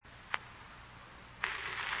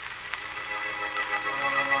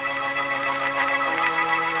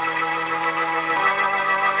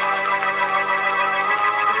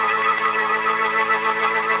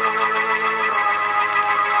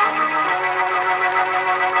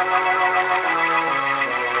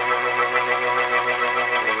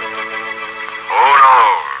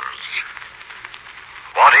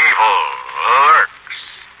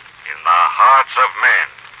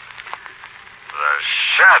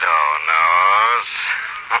shadow knows.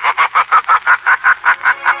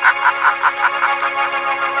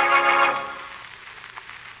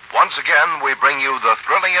 Once again, we bring you the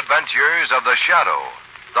thrilling adventures of the Shadow,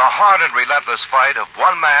 the hard and relentless fight of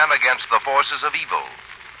one man against the forces of evil.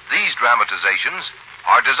 These dramatizations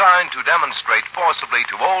are designed to demonstrate forcibly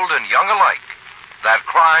to old and young alike that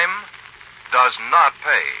crime does not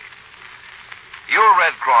pay. Your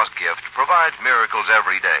Red Cross gift provides miracles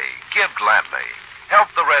every day. Give gladly.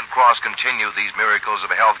 Help the Red Cross continue these miracles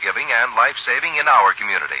of health-giving and life-saving in our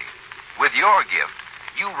community. With your gift,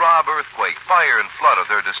 you rob earthquake, fire, and flood of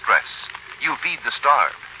their distress. You feed the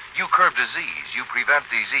starved. You curb disease. You prevent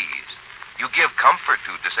disease. You give comfort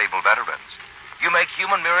to disabled veterans. You make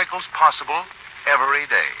human miracles possible every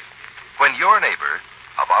day. When your neighbor,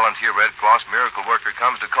 a volunteer Red Cross miracle worker,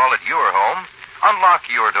 comes to call at your home, unlock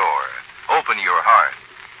your door, open your heart,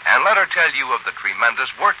 and let her tell you of the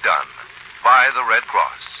tremendous work done by the Red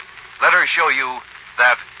Cross. Let her show you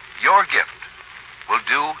that your gift will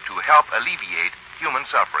do to help alleviate human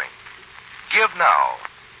suffering. Give now.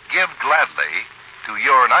 Give gladly to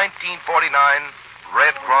your 1949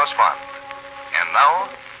 Red Cross Fund. And now,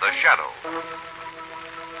 the Shadow.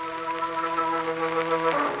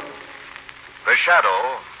 The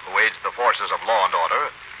Shadow, who aids the forces of law and order,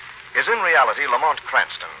 is in reality Lamont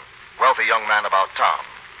Cranston, wealthy young man about town.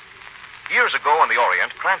 Years ago in the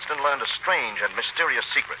Orient, Cranston learned a strange and mysterious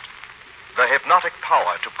secret: the hypnotic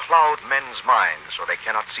power to cloud men's minds so they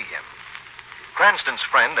cannot see him. Cranston's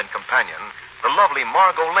friend and companion, the lovely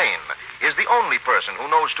Margot Lane, is the only person who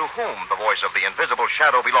knows to whom the voice of the invisible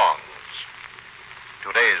Shadow belongs.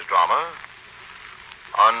 Today's drama,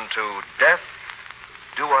 Unto Death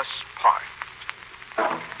Do Us Part.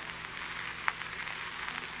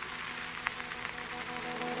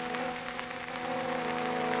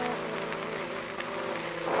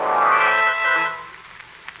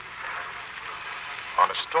 On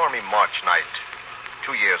a stormy March night,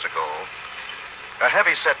 2 years ago, a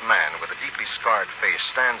heavy-set man with a deeply scarred face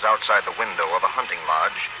stands outside the window of a hunting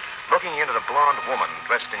lodge, looking in at a blonde woman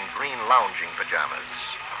dressed in green lounging pajamas.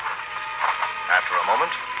 After a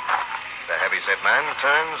moment, the heavy-set man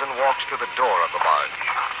turns and walks to the door of the lodge.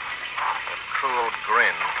 A cruel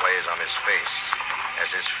grin plays on his face as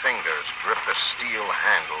his fingers grip the steel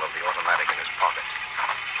handle of the automatic in his pocket.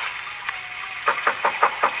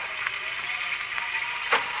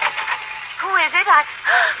 Who is it?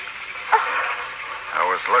 I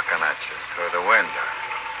was looking at you through the window.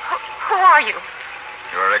 Who are you?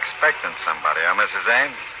 You were expecting somebody, huh, Mrs.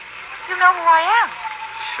 Ames? You know who I am.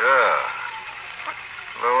 Sure.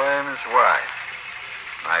 Lou Ames' wife.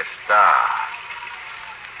 Nice star.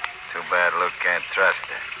 Too bad Lou can't trust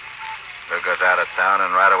her. Lou goes out of town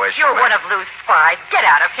and right away she... You're one of Lou's spies. Get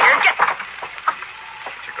out of here. Get...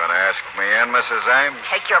 You gonna ask me in, Mrs. Ames?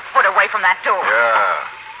 Take your foot away from that door. Yeah.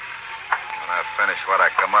 When I finish what I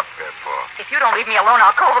come up here for. If you don't leave me alone,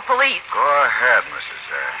 I'll call the police. Go ahead, Mrs.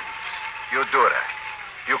 Ames. You do that.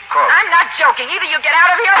 You call I'm not joking. Either you get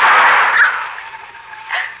out of here...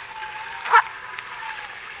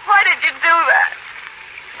 Why did you do that?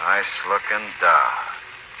 Nice-looking doll.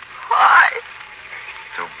 Why?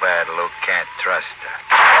 Too bad Lou can't trust her.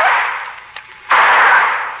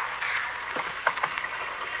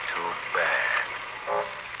 Too bad.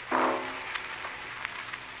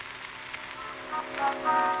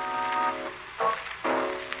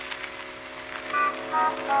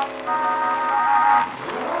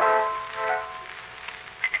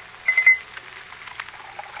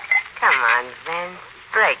 Come on, Vince.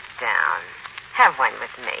 Break down. Have one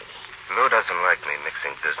with me. Lou doesn't like me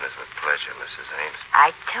mixing business with pleasure, Mrs. Ames.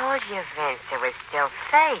 I told you, Vince, it was still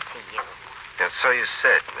Fay to you. And so you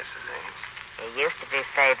said, Mrs. Ames. You used to be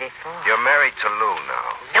Fay before. You're married to Lou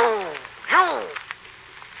now. Lou.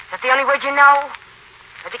 Is that the only word you know?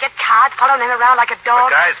 Does he get cards following him around like a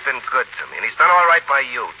dog? The guy's been good to me, and he's done all right by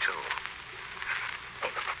you, too.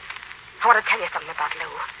 Vince, I want to tell you something about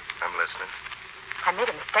Lou. I'm listening. I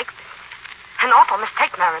made a mistake, Vince. An awful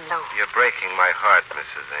mistake marrying Lou. You're breaking my heart,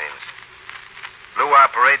 Mrs. Ames. Lou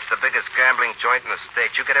operates the biggest gambling joint in the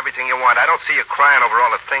state. You get everything you want. I don't see you crying over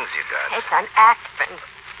all the things you got. It's an act, Vince.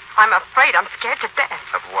 I'm afraid I'm scared to death.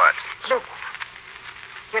 Of what? Lou.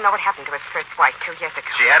 You know what happened to his first wife 2 years ago.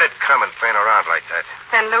 She had it coming, playing around like that.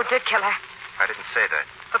 Then Lou did kill her. I didn't say that.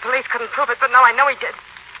 The police couldn't prove it, but now I know he did.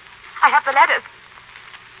 I have the letters.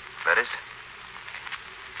 Letters?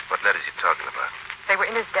 What letters you talking about? They were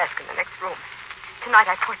in his desk in the next room. Tonight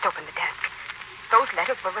I forced open the desk. Those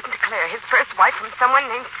letters were written to Claire, his first wife, from someone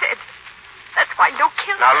named Sid. That's why Lou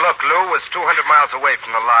killed her. Now, look, Lou was 200 miles away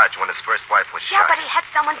from the lodge when his first wife was Yeah, shot. but he had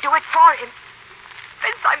someone do it for him.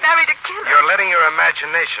 Vince, I married a killer. You're letting your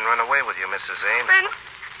imagination run away with you, Mrs. Ames. Vince,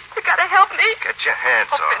 you gotta help me. Get your hands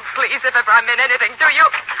Oh, off. Vince, please, if ever I'm in anything, do you?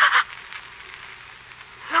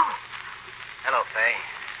 Lou. Hello, Fay.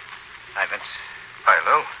 Hi, Vince. Hi,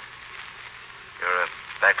 Lou. You're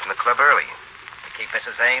back from the club early. To keep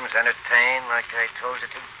Mrs. Ames entertained like I told you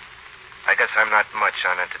to? I guess I'm not much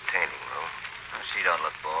on entertaining, Lou. Well, she don't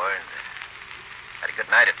look bored. Had a good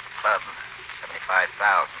night at the club.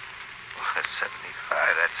 75,000. Well, 75,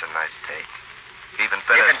 that's a nice take. Even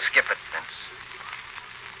better. You can skip it, Vince.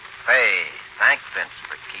 Fay, thank Vince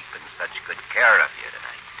for keeping such good care of you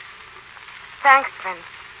tonight. Thanks, Vince.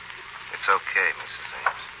 It's okay, Mrs.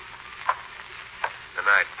 Ames. Good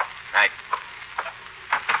night. Night.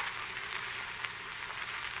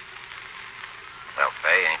 Well,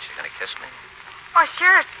 Fay, ain't you gonna kiss me? Oh,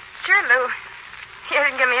 sure, Lou. You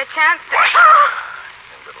didn't give me a chance to... What?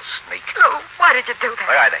 You little sneak. Lou, why did you do that?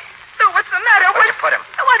 Where are they? Lou, what's the matter? Where'd you put him?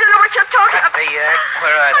 Oh, I don't know what you're talking about.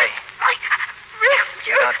 Where are they?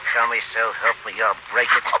 You Don't tell me so. Help me, I'll break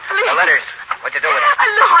it. Oh, please. The letters. What'd you do with them?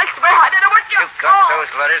 Lou, I swear I don't know what you're... You got those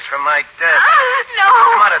letters from my desk. No.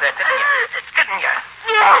 Come out of there, didn't you? Didn't you?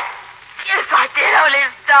 Yes. Yes, I did. Only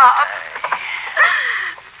stop.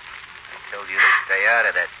 I told you to stay out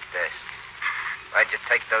of that desk. Why'd you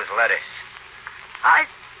take those letters? I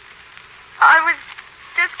was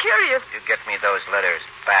just curious. You get me those letters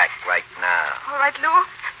back right now. All right, Lou.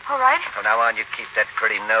 All right. From now on, you keep that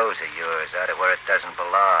pretty nose of yours out of where it doesn't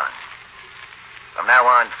belong. From now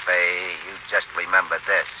on, Fay, you just remember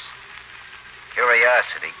this.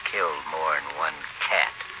 Curiosity killed more than one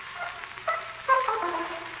cat.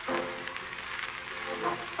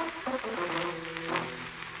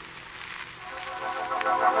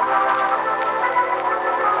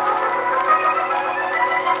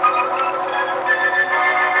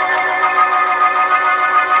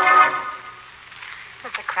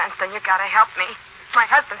 Mr. Cranston, you gotta help me. My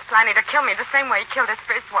husband's planning to kill me the same way he killed his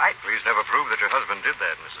first wife. Please never prove that your husband did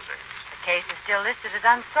that, Mrs. Ames. The case is still listed as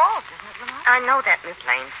unsolved, isn't it, Lamont? I know that, Miss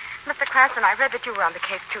Lane. Mr. Cranston, I read that you were on the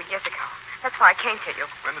case 2 years ago. That's why I came to you.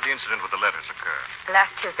 When did the incident with the letters occur?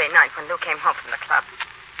 Last Tuesday night when Lou came home from the club.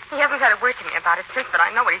 He hasn't said a word to me about it since, but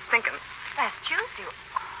I know what he's thinking. Last Tuesday?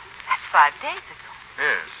 That's 5 days ago.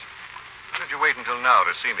 Yes. Why did you wait until now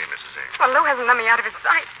to see me, Mrs. Ames? Well, Lou hasn't let me out of his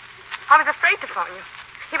sight. I was afraid to phone you.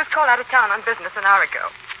 He was called out of town on business an hour ago.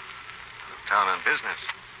 Town on business.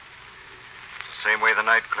 It's the same way the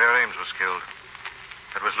night Claire Ames was killed.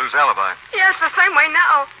 That was Lou's alibi. Yes, the same way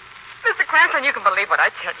now. Mr. Cranston, you can believe what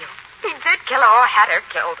I tell you. He did kill her or had her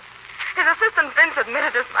killed. His assistant Vince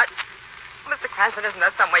admitted as much. Mr. Cranston, isn't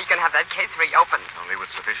there some way you can have that case reopened? Only with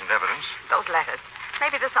sufficient evidence. Those letters.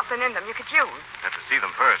 Maybe there's something in them you could use. Have to see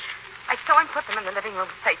them first. I saw him put them in the living room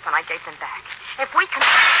safe when I gave them back. If we can...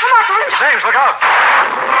 Come on, Vince! James, look out!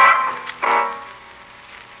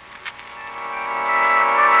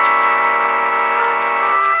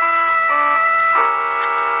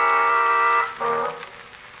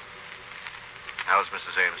 How's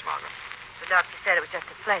Mrs. Ames, Margaret? The doctor said it was just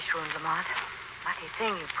a flesh wound, Lamont. Lucky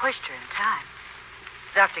thing you pushed her in time.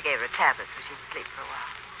 The doctor gave her a tablet so she'd sleep for a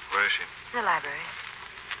while. Where is she? In the library.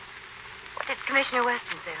 What did Commissioner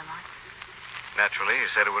Weston say, Lamont? Naturally, he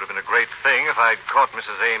said it would have been a great thing if I'd caught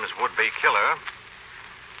Mrs. Ames' would-be killer.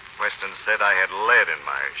 Weston said I had lead in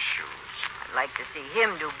my shoes. I'd like to see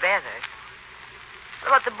him do better.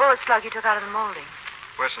 What about the bullet slug you took out of the molding?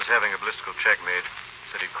 Weston's having a ballistical check made.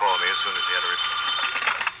 Said he'd call me as soon as he had a report.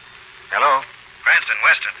 Hello? Cranston,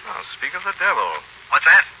 Weston. Oh, speak of the devil. What's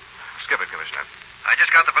that? Skip it, Commissioner. I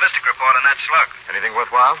just got the ballistic report on that slug. Anything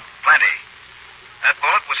worthwhile? Plenty. That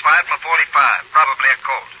bullet was fired from a .45, probably a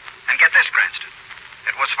Colt. And get this, Cranston.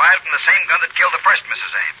 It was fired from the same gun that killed the first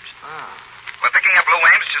Mrs. Ames. Ah. We're picking up Lou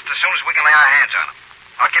Ames just as soon as we can lay our hands on him.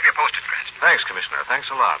 I'll keep you posted, Cranston. Thanks, Commissioner.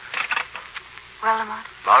 Thanks a lot. Well, Lamont?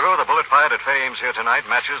 Margot, the bullet fired at Fay Ames here tonight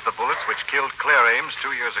matches the bullets which killed Claire Ames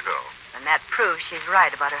 2 years ago. And that proves she's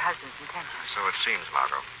right about her husband's intentions. So it seems,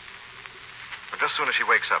 Margot. But just as soon as she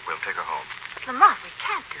wakes up, we'll take her home. But, Lamont, we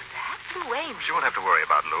can't do that. Lou Ames... She won't have to worry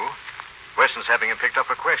about Lou. Weston's having him picked up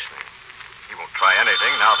for questioning. He won't try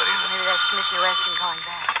anything now that he's... Maybe that's Commissioner Weston calling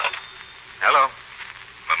back. Hello?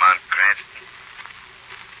 Lamont Cranston.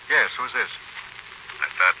 Yes, who's this? I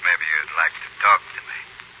thought maybe you'd like to talk to me.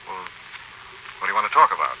 Well, what do you want to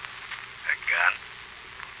talk about? A gun?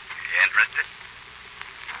 You interested?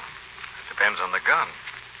 It depends on the gun.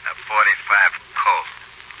 A .45 Colt.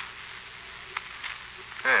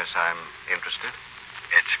 Yes, I'm interested.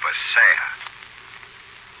 It's for sale.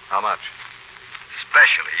 How much?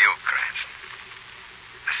 Especially you, Cranston.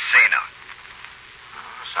 A C-note.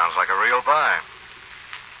 Sounds like a real buy.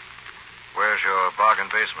 Where's your bargain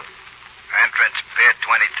basement? Entrance Pier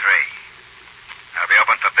 23. I'll be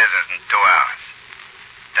open for business in 2 hours.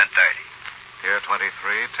 10:30. Pier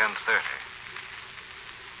 23, 10:30.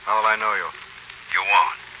 How will I know you? You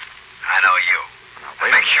won't. I know you. Now, wait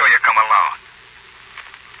a Make minute. sure you come along.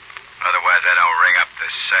 Otherwise, I don't ring up the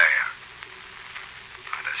sale.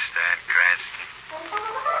 Understand,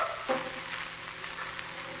 Cranston?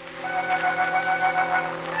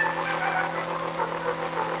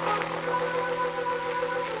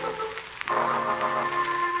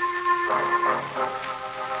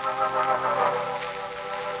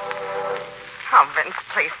 Oh, Vince,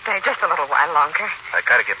 please stay just a little while longer. I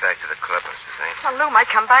gotta get back to the club, Mrs. Ames. Well, Lou might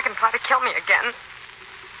come back and try to kill me again.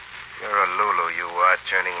 You're a Lulu, you are,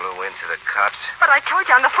 turning Lou into the cops. But I told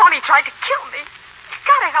you on the phone he tried to kill me. You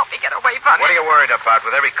gotta help me get away from What are him. you worried about?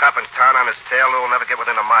 With every cop in town on his tail, Lou will never get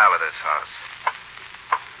within a mile of this house.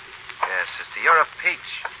 Yes, sister, you're a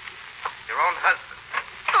peach. Your own husband.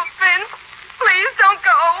 Oh, Vince, please don't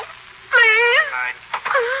go. Please. Good night.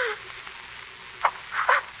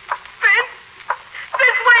 Vince.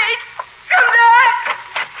 Vince, wait. Come back.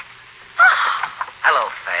 Hello,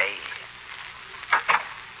 Faye.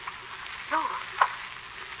 Lou.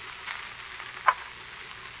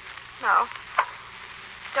 No.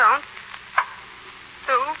 Don't.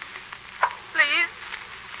 Lou. Please.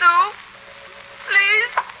 Lou.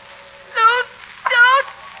 Please. Lou, don't.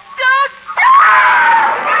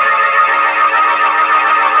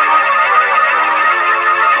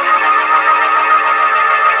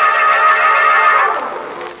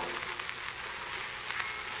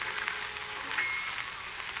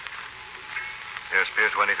 Here's Pier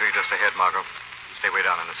 23 just ahead, Margot. Stay way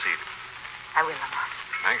down in the seat. I will, Lamont.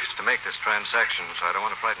 I'm anxious to make this transaction, so I don't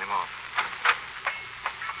want to frighten him off.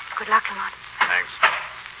 Good luck, Lamont. Thanks.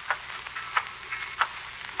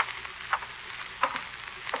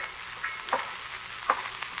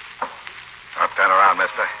 Don't turn around,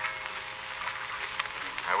 mister.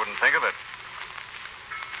 I wouldn't think of it.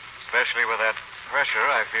 Especially with that pressure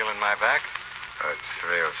I feel in my back. That's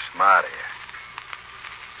real smart of you.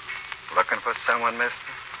 Looking for someone,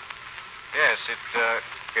 mister? Yes, it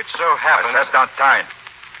so happens... I said don't turn.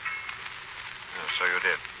 Oh, so you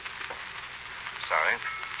did. Sorry.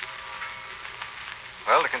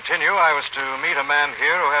 Well, to continue, I was to meet a man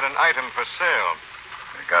here who had an item for sale.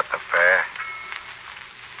 You got the fare?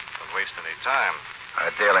 Don't waste any time. I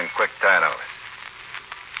deal in quick turnovers.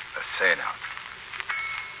 The casino.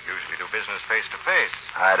 Usually do business face to face.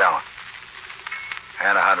 I don't.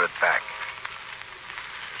 And 100 back.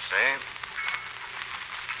 You say?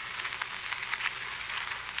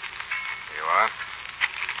 Here you are.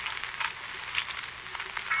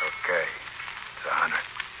 Okay. It's 100.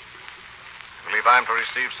 I believe I'm to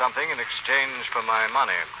receive something in exchange for my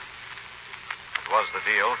money. That was the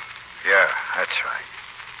deal. Yeah, that's right.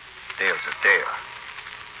 Deal's a deal.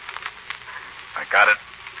 I got it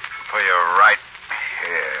for you right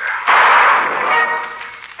here.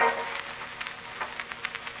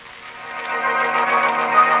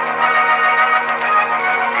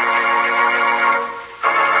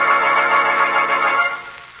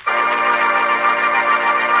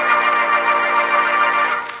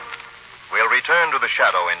 We'll return to the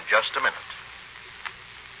shadow in just a minute.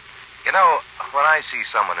 You know, when I see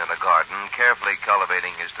someone in a garden carefully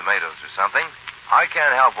cultivating his tomatoes or something, I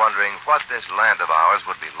can't help wondering what this land of ours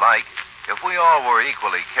would be like if we all were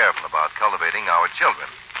equally careful about cultivating our children.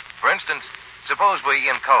 For instance, suppose we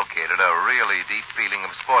inculcated a really deep feeling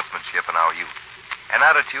of sportsmanship in our youth, an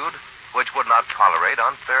attitude which would not tolerate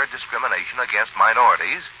unfair discrimination against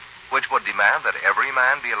minorities, which would demand that every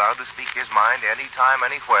man be allowed to speak his mind anytime,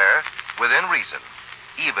 anywhere, within reason,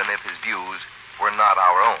 even if his views were not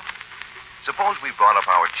our own. Suppose we brought up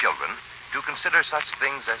our children to consider such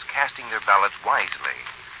things as casting their ballots wisely,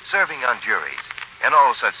 serving on juries, and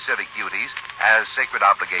all such civic duties as sacred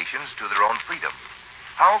obligations to their own freedom.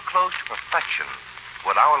 How close to perfection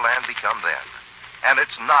would our land become then? And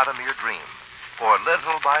it's not a mere dream, for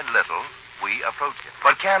little by little we approach it.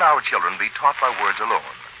 But can our children be taught by words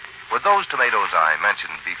alone? Would those tomatoes I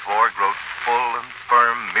mentioned before grow full and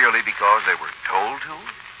firm merely because they were told to?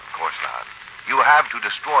 Of course not. You have to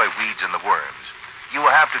destroy weeds and the worms. You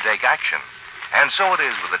have to take action. And so it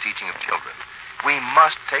is with the teaching of children. We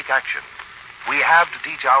must take action. We have to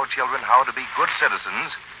teach our children how to be good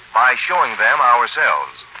citizens by showing them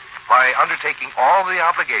ourselves, by undertaking all the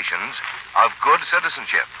obligations of good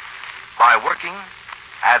citizenship, by working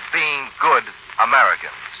at being good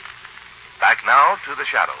Americans. Back now to the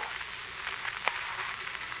shadow.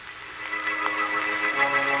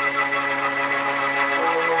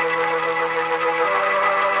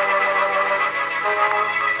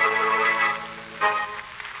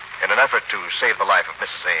 save the life of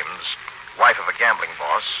Mrs. Ames, wife of a gambling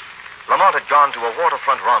boss, Lamont had gone to a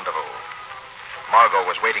waterfront rendezvous. Margot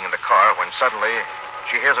was waiting in the car when suddenly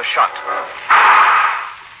she hears a shot.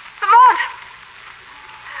 Lamont!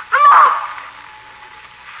 Lamont!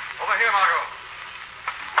 Over here, Margot.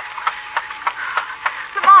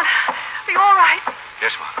 Lamont, are you all right?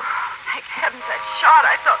 Yes, Margot. Thank heavens, that shot,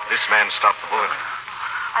 I thought... This man stopped the bullet.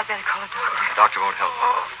 I'd better call a doctor. The doctor won't help.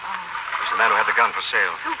 It was the man who had the gun for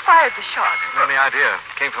sale. Who fired the shot? Any idea?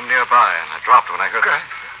 It came from nearby, and I dropped when I heard it.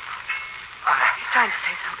 He's trying to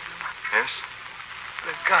say something, Lamont. Yes?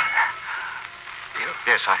 The gun.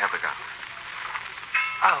 Yes, I have the gun.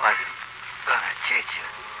 I wasn't gonna cheat you,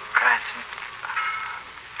 Cranston.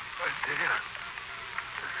 But Dead,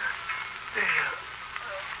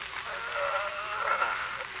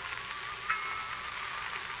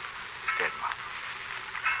 Margot.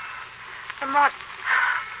 Lamont,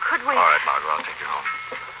 could we... All right, Margot, I'll take you home.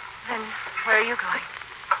 Then where are you going?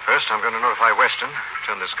 First, I'm going to notify Weston,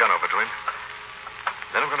 turn this gun over to him.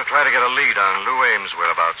 Then I'm going to try to get a lead on Lou Ames'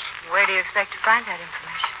 whereabouts. Where do you expect to find that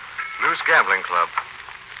information? Lou's Gambling Club.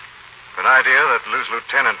 An idea that Lou's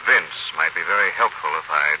Lieutenant Vince might be very helpful if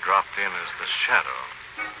I dropped in as the Shadow.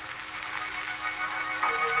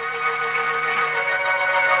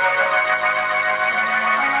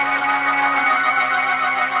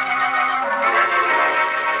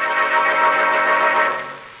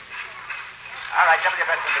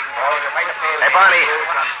 Hey, Barney.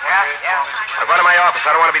 Yeah? I've gone to my office.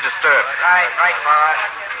 I don't want to be disturbed. Right, boss.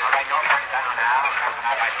 All right, don't sit down now.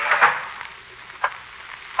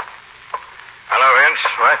 Hello, Vince.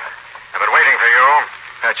 What? I've been waiting for you.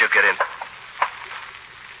 How'd you get in?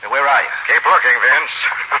 Hey, where are you? Keep looking, Vince.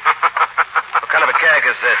 What kind of a gag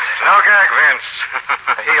is this? No gag, Vince.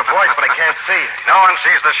 I hear your voice, but I can't see. No one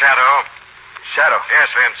sees the Shadow. Shadow. Yes,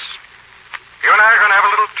 Vince. You and I are going to have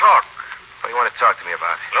a little talk. What do you want to talk to me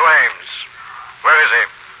about? Lou Ames. Where is he?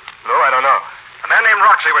 Lou, I don't know. A man named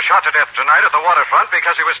Roxy was shot to death tonight at the waterfront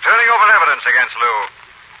because he was turning over evidence against Lou.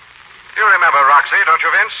 You remember Roxy, don't you,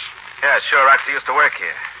 Vince? Yeah, sure. Roxy used to work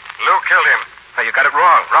here. Lou killed him. Oh, you got it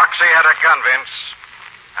wrong. Roxy had a gun, Vince.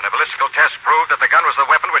 And a ballistical test proved that the gun was the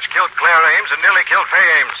weapon which killed Claire Ames and nearly killed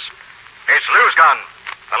Fay Ames. It's Lou's gun.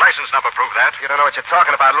 The license number proved that. You don't know what you're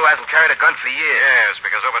talking about. Lou hasn't carried a gun for years. Yes,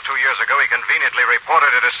 because over 2 years ago he conveniently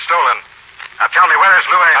reported it as stolen. Now tell me, where is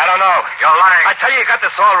Lou Ames? I don't know. You're lying. I tell you got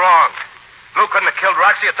this all wrong. Lou couldn't have killed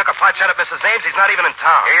Roxy or took a pot shot at Mrs. Ames. He's not even in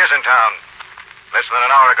town. He is in town. Less than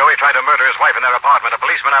an hour ago, he tried to murder his wife in their apartment. A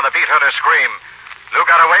policeman on the beat heard her scream. Lou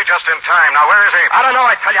got away just in time. Now, where is he? I don't know,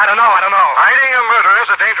 I tell you. I don't know. Hiding a murderer is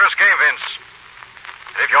a dangerous game, Vince.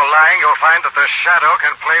 And if you're lying, you'll find that the Shadow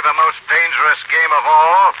can play the most dangerous game of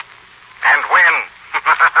all and win.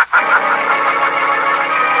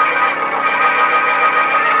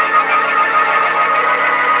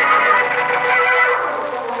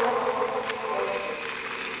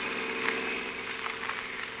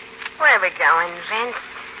 Where are we going, Vince?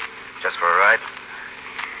 Just for a ride?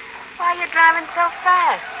 Why are you driving so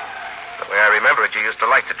fast? The way I remember it, you used to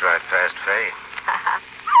like to drive fast, Fay.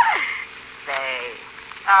 Faye.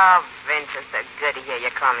 Oh, Vince, it's so good to hear you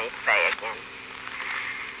call me Faye again.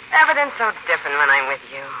 Everything's so different when I'm with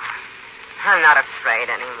you. I'm not afraid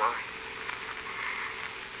anymore.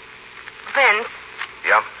 Vince.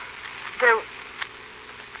 Yeah? Do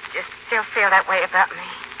you still feel that way about me?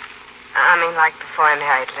 I mean, like before I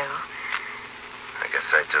married Lou. I guess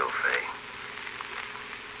I do, Fay.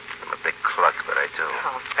 I'm a big cluck, but I do.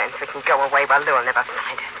 Oh, Vince, we can go away where Lou will never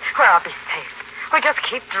find us. Where I'll be safe. We'll just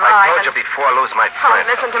keep driving. I told you before, Lou's my Oh, friend.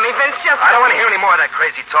 listen to me, Vince. Just... I don't want to hear any more of that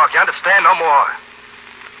crazy talk. You understand? No more.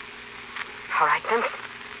 All right, Vince.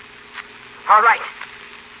 All right.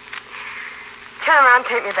 Turn around and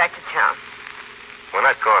take me back to town. We're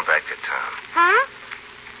not going back to town. Hmm?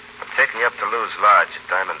 I'm taking you up to Lou's lodge at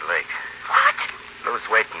Diamond Lake. What? Lou's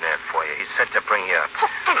waiting there for you. He said to bring you up.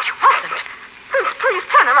 Oh, Vince, you mustn't. Vince, please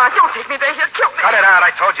turn around. Don't take me there. He'll kill me. Cut it out.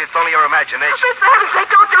 I told you it's only your imagination. Vince, for heaven's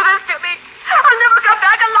sake, don't do this to me. I'll never come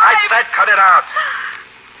back alive. I said cut it out.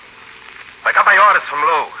 I got my orders from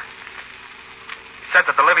Lou. He said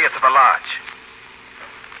to deliver you to the lodge.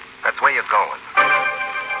 That's where you're going.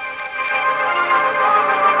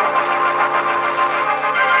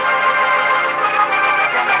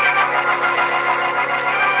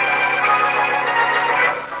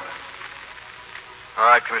 All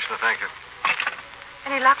right, Commissioner, thank you.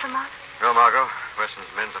 Any luck, Lamont? No, Margot.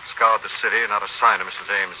 Weston's men have scoured the city, not a sign of Mrs.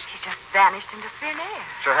 Ames. She just vanished into thin air.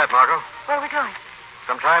 Sure have, Margot. Where are we going?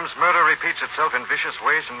 Sometimes murder repeats itself in vicious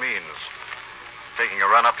ways and means. Taking a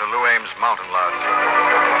run up to Lou Ames' mountain lodge.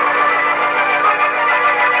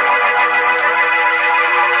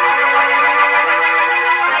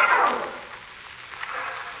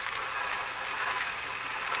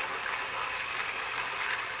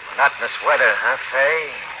 This weather, huh, Fay?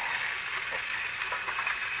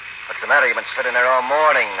 What's the matter? You've been sitting there all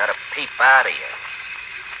morning, not a peep out of you.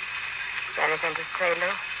 Anything to say, Lou?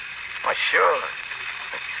 Why, sure.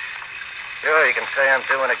 Sure, you can say I'm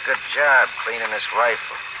doing a good job cleaning this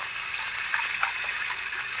rifle.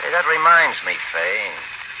 Hey, that reminds me, Fay.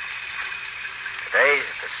 Today's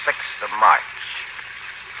the 6th of March.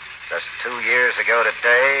 Just 2 years ago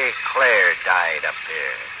today, Claire died up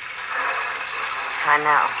here. I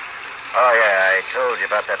know. Oh, yeah, I told you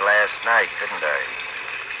about that last night, didn't I?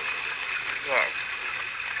 Yes.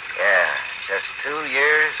 Yeah, just 2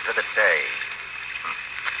 years to the day.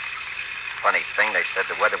 Funny thing, they said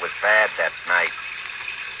the weather was bad that night.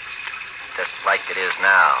 Just like it is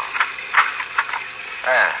now.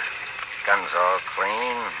 Gun's all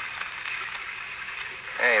clean.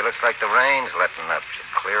 Hey, looks like the rain's letting up.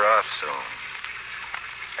 Should clear off soon.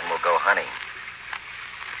 Then we'll go hunting.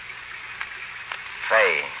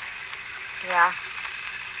 Fay. Yeah?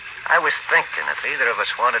 I was thinking if either of us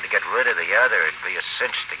wanted to get rid of the other, it'd be a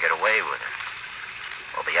cinch to get away with her.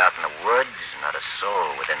 We'll be out in the woods, not a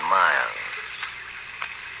soul within miles.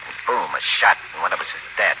 And boom, a shot, and one of us is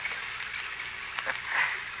dead.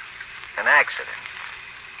 An accident.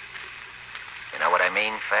 You know what I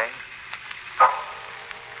mean, Fay?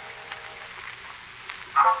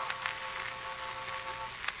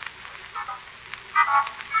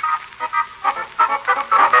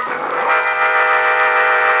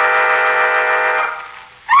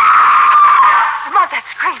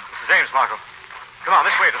 Margot. Come on,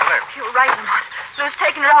 this way to the left. You're right, Lamont. Lou's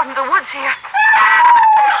taking her out into the woods here.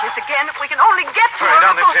 There she is again. If we can only get to her. Hurry,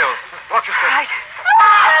 down this hill. Watch your step. Right.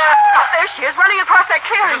 Oh, there she is, running across that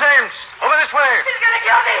clearing. Mrs. Ames, over this way. He's going to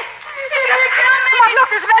kill me. He's going to kill me. Lamont, look,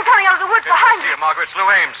 there's a man coming out of the woods Yes, behind I see you. him, Margaret. It's Lou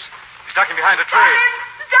Ames. He's ducking behind a tree.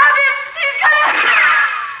 Stop him. He's going to...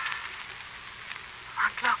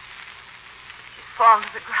 Lamont, look. She's fallen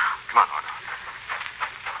to the ground. Come on, Margot.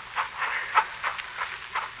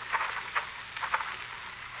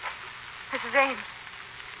 Mrs. Ames.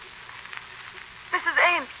 Mrs.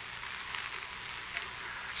 Ames.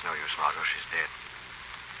 It's no use, Margot. She's dead.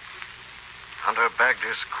 Hunter bagged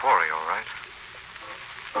his quarry, all right.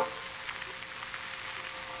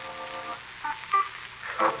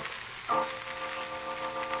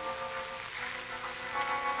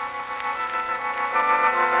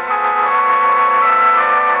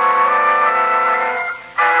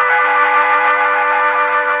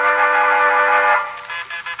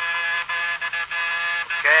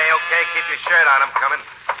 Okay, keep your shirt on. I'm coming.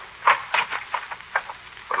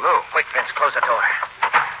 But Lou, Quick, Vince, close the door.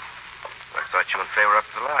 I thought you and Fay were up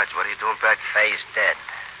at the lodge. What are you doing back? Fay's dead.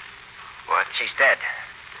 What? She's dead.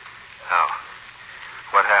 How?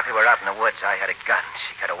 What We happened? were out in the woods. I had a gun.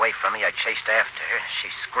 She got away from me. I chased after her. She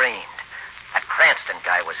screamed. That Cranston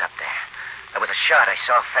guy was up there. There was a shot. I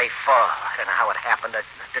saw Fay fall. I don't know how it happened. I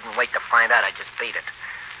didn't wait to find out. I just beat it.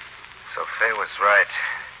 So Fay was right.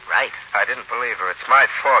 Right? I didn't believe her. It's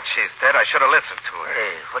my fault. She's dead. I should have listened to her.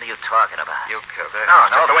 Hey, what are you talking about? You killed her.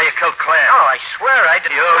 No, Just the way you killed Claire. No, I swear I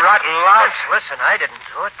didn't. You do it. rotten louse. Listen, I didn't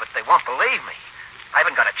do it, but they won't believe me. I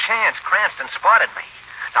haven't got a chance. Cranston spotted me.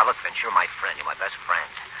 Now, look, Vince, you're my friend. You're my best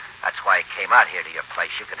friend. That's why I came out here to your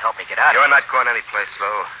place. You can help me get out You're of here. not going anyplace,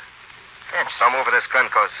 Lou. Vince, Some over this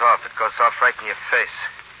gun goes off. It goes off right in your face.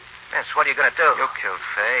 Vince, what are you going to do? You killed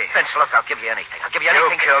Fay. Vince, look, I'll give you anything. I'll give you You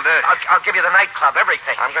anything. killed her. I'll give you the nightclub,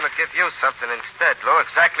 everything. I'm going to give you something instead, Lou.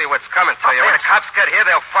 Exactly what's coming to Oh, you. When the Vince. cops get here,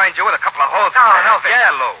 they'll find you with a couple of holes No, in your no, head. Vince.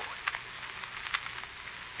 Yeah, Lou.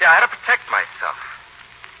 Yeah, I had to protect myself.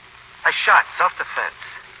 I shot, self-defense.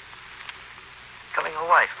 Killing a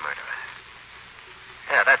wife murderer.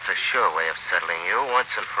 Yeah, that's a sure way of settling you once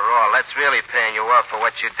and for all. That's really paying you off for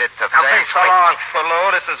what you did to Now, Fay. Vince, So wait. long, Lou.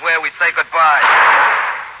 This is where we say goodbye.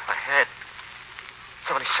 My head.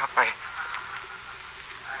 Somebody shot my...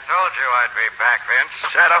 Told you I'd be back, Vince.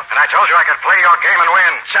 Shadow. And I told you I could play your game and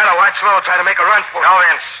win. Shadow, watch Lou try to make a run for it. No,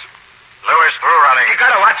 Vince. Lou is through running. You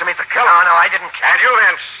gotta watch him. He's a killer. No, I didn't And you,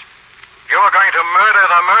 Vince. You were going to murder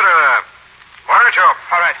the murderer. Weren't you?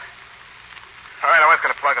 All right. All right, I was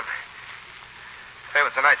going to plug him. Fay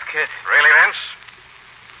was a nice kid. Really, Vince?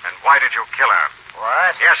 And why did you kill her?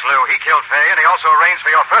 What? Yes, Lou, he killed Fay, and he also arranged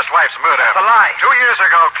for your first wife's murder. That's a lie. 2 years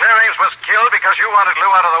ago, Claire Ames was killed because you wanted Lou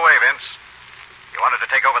out of the way, Vince. You wanted to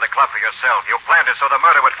take over the club for yourself. You planned it so the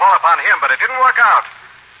murder would fall upon him, but it didn't work out.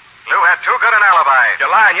 Lou had too good an alibi.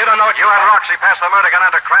 You're lying. You don't know what You had Roxy pass the murder gun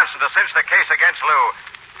on to Cranston to cinch the case against Lou,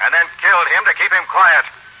 and then killed him to keep him quiet.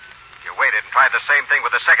 You waited and tried the same thing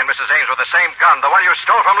with the second Mrs. Ames with the same gun, the one you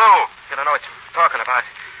stole from Lou. You don't know what you're talking about.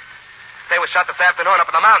 Fay was shot this afternoon up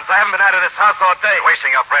in the mountains. I haven't been out of this house all day. You're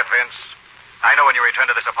wasting your breath, Vince. I know when you returned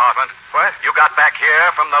to this apartment. What? You got back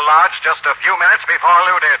here from the lodge just a few minutes before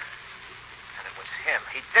Lou did. And it was him.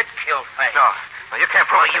 He did kill Fay. No, you can't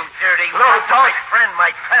prove it. You dirty... Lou, don't. My friend,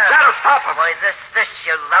 my pal. Shadow, stop him. Why, this,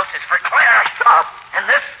 you lout, is for Claire. Stop. And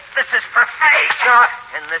this is for Fay. Stop.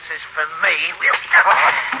 And this is for me.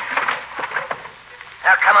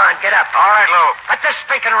 Now, come on, get up. All right, Lou. Let this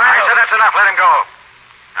stinking I rattle... said that's enough. Let him go.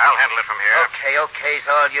 I'll handle it from here. Okay's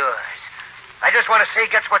all yours. I just want to see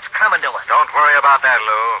he gets what's coming to him. Don't worry about that,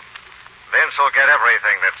 Lou. Vince will get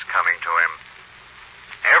everything that's coming to him.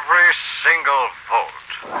 Every single vote.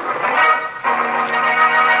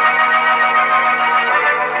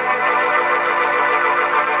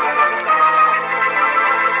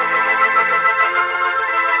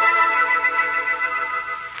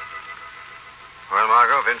 Well,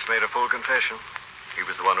 Margot, Vince made a full confession. He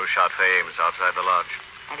was the one who shot Fay Ames outside the lodge.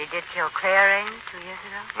 And he did kill Claire Ames 2 years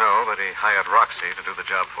ago? No, but he hired Roxy to do the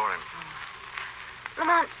job for him.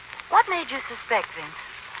 Lamont, what made you suspect Vince?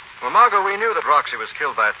 Well, Margot, we knew that Roxy was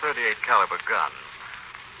killed by a .38 caliber gun.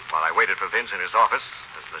 While I waited for Vince in his office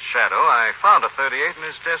as the shadow, I found a .38 in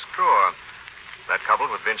his desk drawer. That,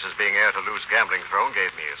 coupled with Vince's being heir to Lou's gambling throne,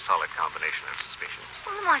 gave me a solid combination of suspicions.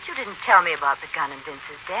 Well, Lamont, you didn't tell me about the gun in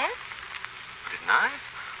Vince's desk. Didn't I?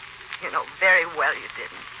 You know very well you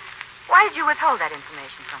didn't. Why did you withhold that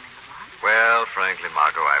information from him, Lamont? Well, frankly,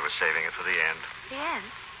 Margot, I was saving it for the end. The end?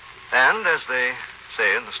 And, as they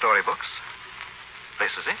say in the storybooks,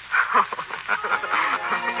 this is it.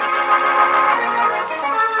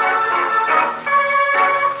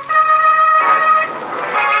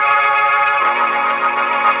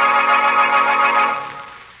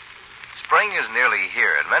 Spring is nearly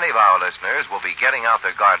here, and many of our listeners will be getting out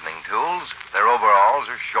their gardening tools, their overalls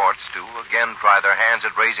or shorts to again try their hands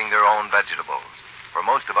at raising their own vegetables. For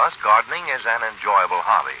most of us, gardening is an enjoyable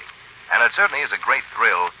hobby, and it certainly is a great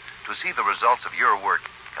thrill to see the results of your work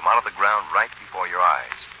come out of the ground right before your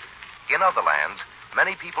eyes. In other lands,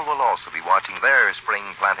 many people will also be watching their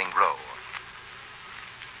spring planting grow.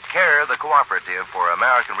 CARE, the Cooperative for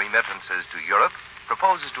American Remittances to Europe,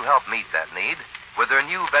 proposes to help meet that need with their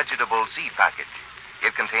new vegetable seed package.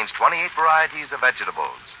 It contains 28 varieties of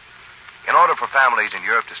vegetables. In order for families in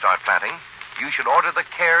Europe to start planting, you should order the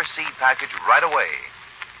CARE seed package right away.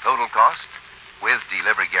 Total cost, with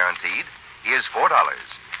delivery guaranteed, is $4.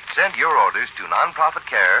 Send your orders to Nonprofit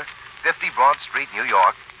CARE, 50 Broad Street, New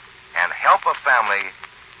York, and help a family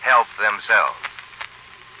help themselves.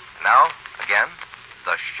 Now, again,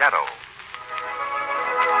 The Shadow.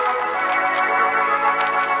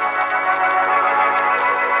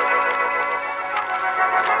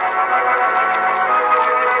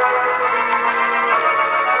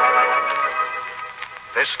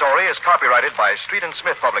 This story is copyrighted by Street and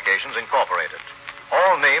Smith Publications, Incorporated.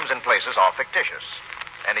 All names and places are fictitious.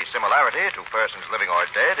 Any similarity to persons living or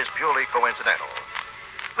dead is purely coincidental.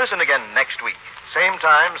 Listen again next week, same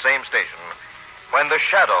time, same station, when The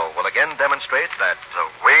Shadow will again demonstrate that The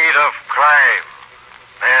weed of crime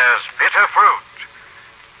bears bitter fruit.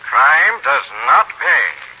 Crime does not pay.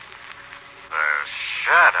 The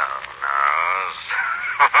Shadow knows.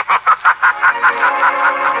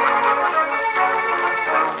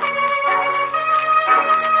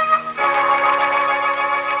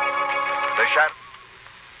 The Shadow...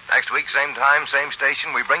 Next week, same time, same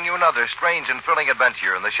station, we bring you another strange and thrilling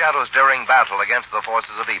adventure in the Shadow's daring battle against the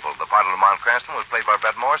forces of evil. The part of Lamont Cranston was played by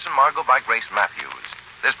Brett Morrison, Margot by Grace Matthews.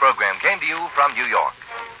 This program came to you from New York.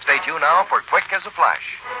 Stay tuned now for Quick as a Flash.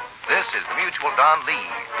 This is the Mutual Don Lee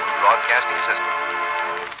Broadcasting System.